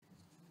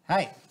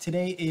Hi,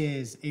 today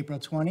is April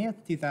 20th,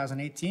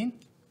 2018.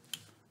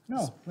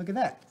 No, look at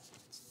that.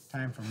 It's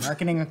time for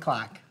Marketing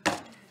O'Clock.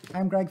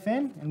 I'm Greg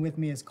Finn, and with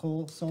me is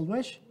Cole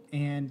Soldwish,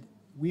 and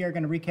we are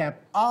going to recap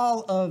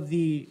all of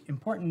the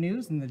important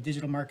news in the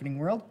digital marketing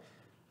world.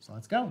 So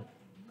let's go.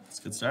 Let's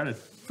get started.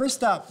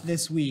 First up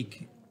this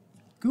week,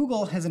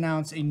 Google has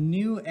announced a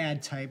new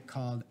ad type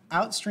called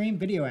Outstream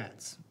Video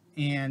Ads.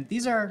 And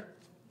these are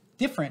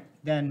different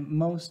than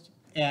most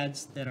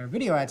ads that are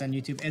video ads on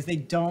YouTube, as they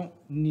don't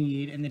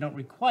need and they don't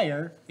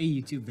require a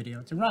YouTube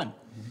video to run.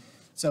 Mm-hmm.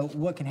 So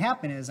what can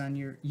happen is on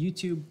your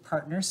YouTube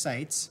partner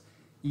sites,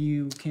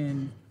 you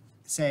can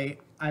say,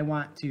 I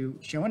want to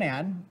show an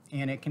ad,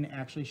 and it can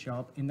actually show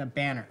up in the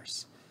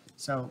banners.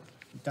 So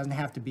it doesn't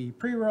have to be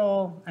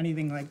pre-roll,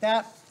 anything like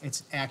that.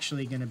 It's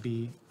actually going to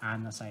be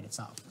on the site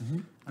itself. Mm-hmm.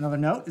 Another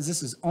note is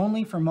this is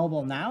only for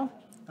mobile now,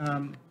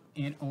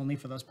 and only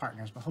for those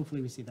partners, but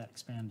hopefully we see that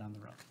expand down the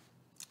road.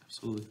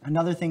 Absolutely.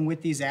 Another thing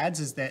with these ads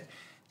is that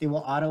they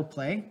will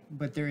autoplay,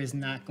 but there is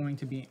not going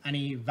to be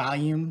any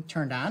volume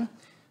turned on.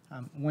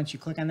 Once you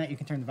click on that, you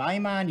can turn the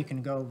volume on. You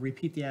can go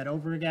repeat the ad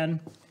over again.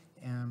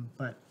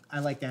 But I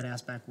like that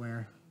aspect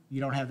where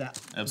you don't have that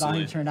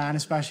volume turned on,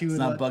 especially with it's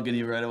not bugging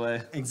you right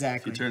away.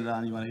 Exactly. If you turn it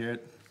on, you want to hear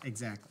it.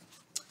 Exactly.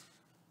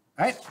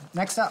 All right,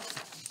 next up.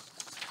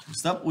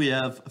 Next up, we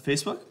have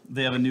Facebook.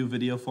 They have a new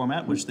video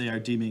format, which they are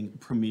deeming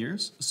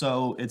premieres.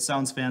 So it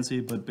sounds fancy,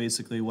 but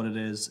basically what it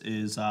is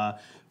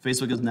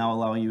Facebook is now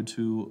allowing you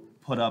to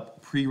put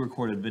up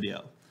pre-recorded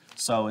video.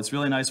 So it's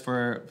really nice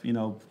for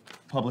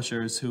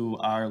publishers who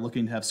are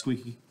looking to have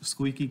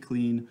squeaky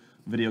clean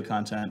video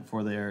content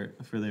for their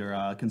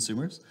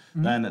consumers.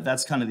 Mm-hmm. Then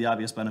that's kind of the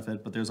obvious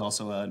benefit, but there's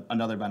also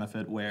another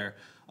benefit where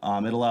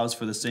it allows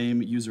for the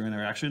same user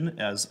interaction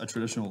as a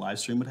traditional live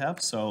stream would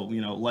have. So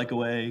like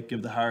away,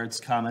 give the hearts,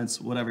 comments,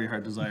 whatever your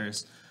heart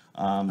desires.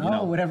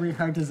 Whatever your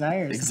heart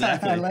desires.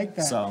 Exactly. I like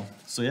that. So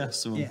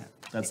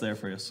that's there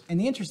for us. And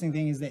the interesting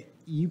thing is that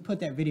you put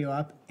that video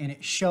up and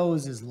it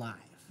shows as live.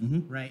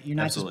 Mm-hmm. Right? You're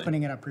not just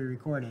putting it up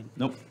pre-recorded.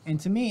 Nope. And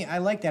to me, I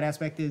like that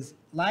aspect is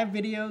live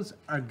videos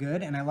are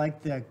good, and I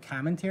like the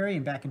commentary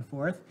and back and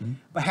forth. Mm-hmm.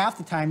 But half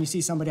the time you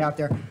see somebody out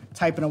there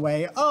typing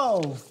away,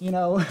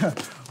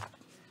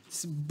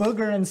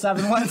 Booger in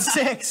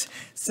 716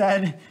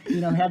 said,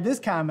 had this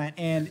comment,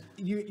 and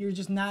you're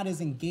just not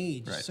as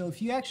engaged. Right. So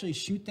if you actually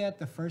shoot that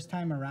the first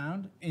time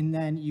around, and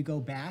then you go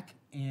back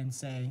and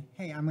say,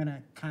 hey, I'm going to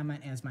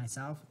comment as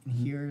myself, and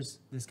mm-hmm. here's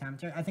this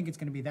commentary, I think it's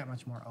going to be that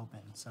much more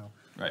open. So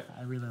right.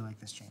 I really like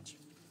this change.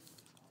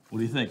 What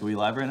do you think? Are we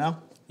live right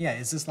now? Yeah,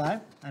 is this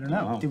live? I don't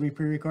know. Did we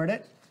pre-record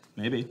it?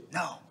 Maybe.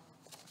 No.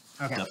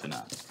 Okay. Definitely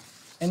not.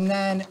 And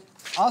then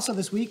also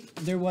this week,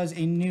 there was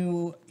a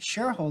new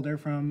shareholder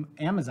from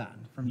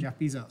Amazon, from Jeff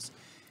Bezos.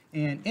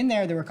 And in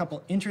there were a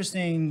couple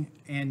interesting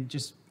and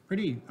just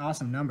pretty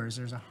awesome numbers.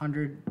 There's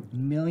 100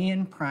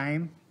 million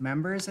Prime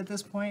members at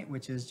this point,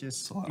 which is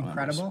just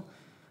incredible.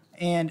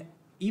 And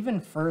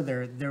even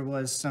further, there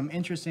was some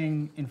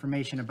interesting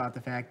information about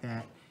the fact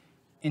that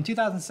in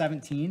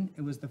 2017,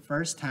 it was the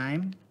first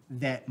time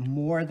that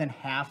more than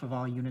half of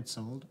all units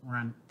sold were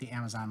on the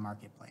Amazon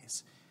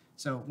marketplace.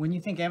 So when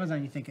you think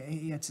Amazon, you think,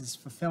 hey, it's his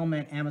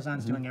fulfillment,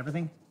 Amazon's mm-hmm. doing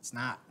everything. It's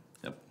not.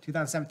 Yep.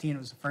 2017, it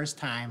was the first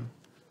time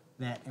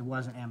that it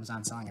wasn't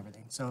Amazon selling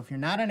everything. So if you're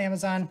not on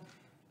Amazon,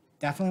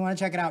 definitely want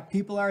to check it out.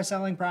 People are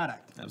selling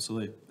product.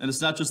 Absolutely. And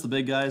it's not just the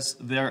big guys.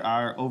 There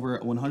are over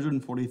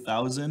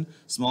 140,000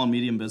 small and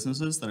medium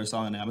businesses that are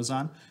selling on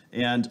Amazon.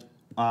 And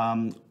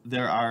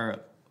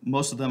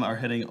most of them are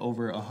hitting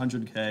over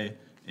 100K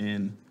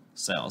in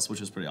sales,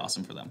 which is pretty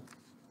awesome for them.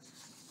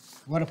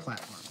 What a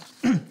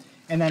platform.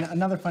 And then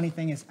another funny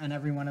thing is on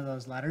every one of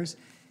those letters,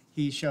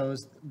 he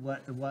shows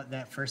what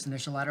that first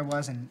initial letter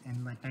was in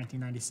like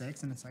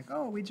 1996. And it's like,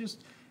 we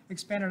just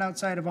expanded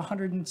outside of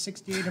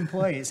 168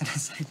 employees. And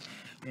it's like,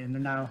 and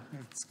now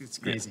it's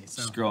crazy. Yeah,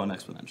 so. It's growing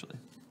exponentially.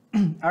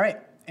 All right.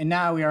 And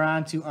now we are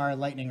on to our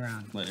lightning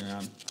round.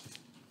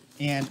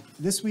 And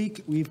this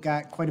week we've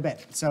got quite a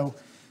bit. So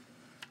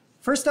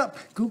first up,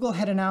 Google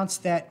had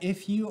announced that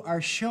if you are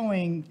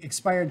showing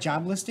expired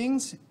job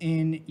listings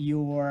in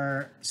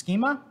your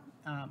schema,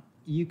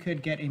 you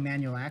could get a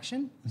manual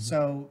action. Mm-hmm.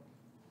 So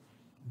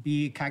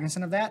be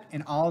cognizant of that.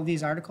 And all of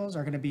these articles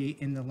are going to be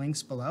in the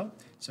links below.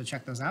 So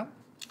check those out.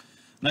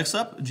 Next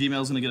up,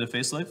 Gmail is going to get a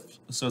facelift.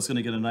 So it's going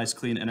to get a nice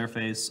clean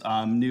interface,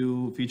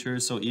 new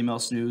features. So email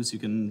snooze, you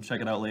can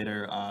check it out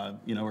later,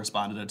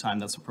 respond at a time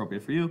that's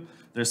appropriate for you.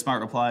 There's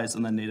smart replies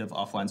and then native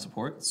offline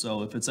support.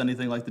 So if it's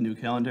anything like the new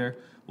calendar,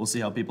 we'll see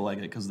how people like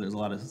it, because there's a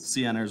lot of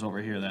CNers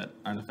over here that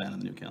aren't a fan of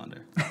the new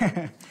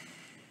calendar.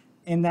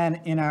 And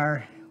then in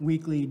our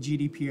weekly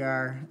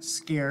GDPR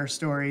scare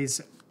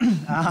stories,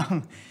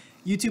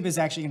 YouTube is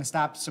actually going to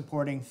stop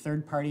supporting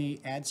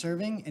third-party ad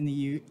serving in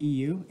the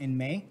EU in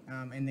May,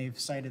 and they've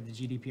cited the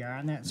GDPR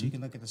on that, so you can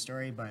look at the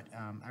story, but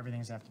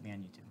everything's have to be on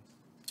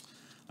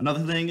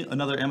YouTube.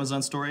 Another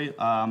Amazon story.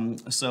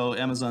 So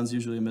Amazon's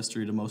usually a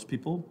mystery to most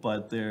people,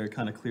 but they're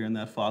kind of clearing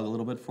that fog a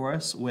little bit for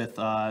us with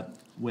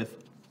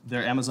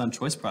their Amazon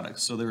Choice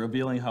products. So they're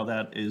revealing how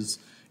that is,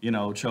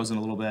 chosen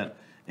a little bit.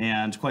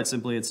 And quite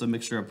simply, it's a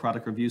mixture of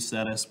product review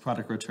status,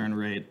 product return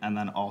rate, and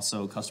then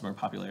also customer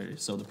popularity,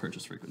 so the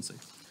purchase frequency.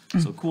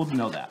 So cool to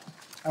know that.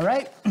 All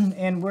right,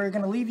 and we're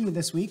going to leave you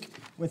this week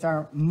with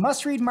our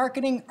must-read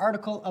marketing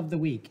article of the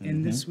week.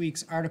 And this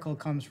week's article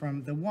comes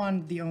from the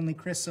one, the only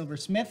Chris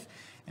Silver-Smith,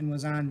 and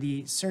was on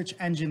the Search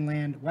Engine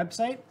Land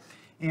website.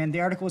 And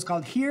the article was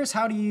called "Here's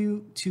How to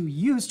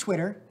Use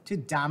Twitter to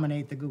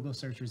Dominate the Google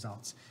Search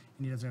Results."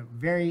 And he does a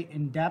very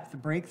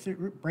in-depth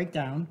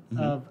breakdown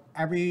of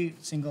every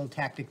single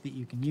tactic that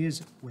you can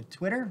use with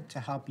Twitter to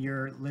help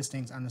your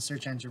listings on the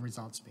search engine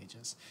results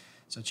pages.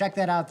 So check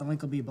that out. The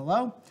link will be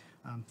below.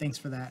 Thanks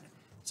for that,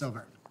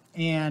 Silver.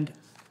 And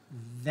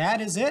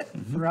that is it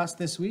for us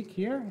this week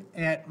here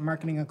at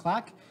Marketing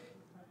O'Clock.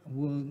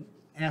 We'll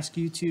ask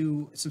you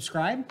to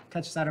subscribe,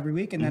 catch us out every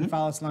week, and then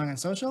follow us along on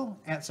social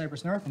at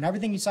Cypress North. And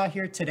everything you saw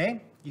here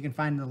today, you can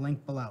find in the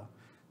link below.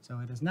 So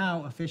it is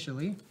now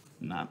officially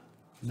Not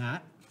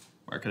not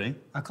marketing.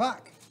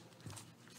 o'clock.